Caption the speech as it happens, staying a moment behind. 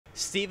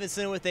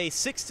Stevenson with a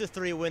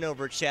 6-3 win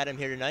over Chatham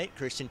here tonight.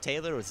 Christian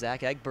Taylor with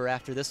Zach Egber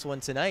after this one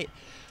tonight.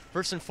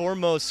 First and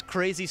foremost,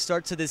 crazy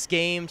start to this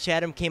game.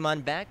 Chatham came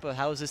on back, but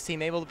how was this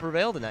team able to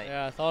prevail tonight?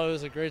 Yeah, I thought it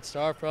was a great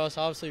start for us.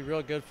 Obviously,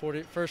 real good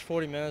first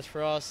 40 minutes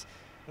for us.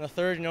 In the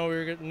third, we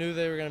knew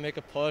they were going to make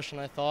a push,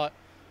 and I thought,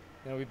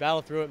 we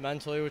battled through it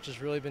mentally, which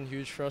has really been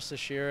huge for us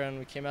this year, and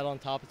we came out on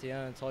top at the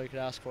end. That's all you could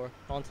ask for.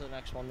 On to the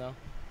next one, though.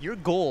 Your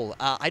goal,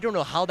 I don't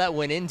know how that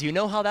went in. Do you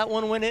know how that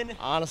one went in?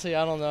 Honestly,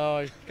 I don't know.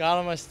 I got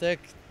on my stick,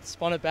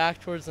 spun it back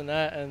towards the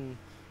net, and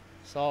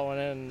saw it went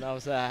in, and that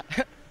was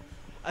that.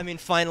 I mean,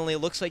 finally, it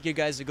looks like you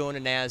guys are going to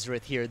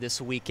Nazareth here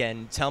this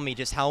weekend. Tell me,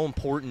 just how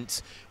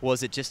important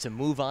was it just to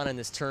move on in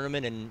this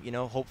tournament and,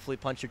 hopefully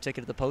punch your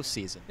ticket to the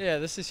postseason? Yeah,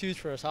 this is huge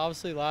for us.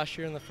 Obviously, last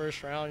year in the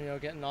first round,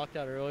 getting knocked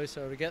out early,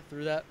 so to get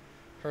through that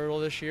hurdle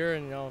this year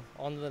and,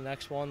 on to the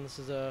next one, this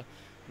is a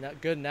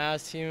good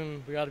Naz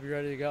team. We got to be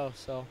ready to go,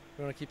 so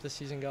we want to keep this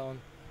season going.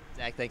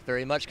 Zach, thank you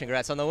very much.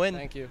 Congrats on the win.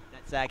 Thank you.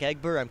 That's Zach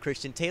Egber. I'm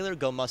Christian Taylor.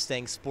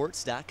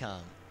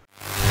 GoMustangSports.com.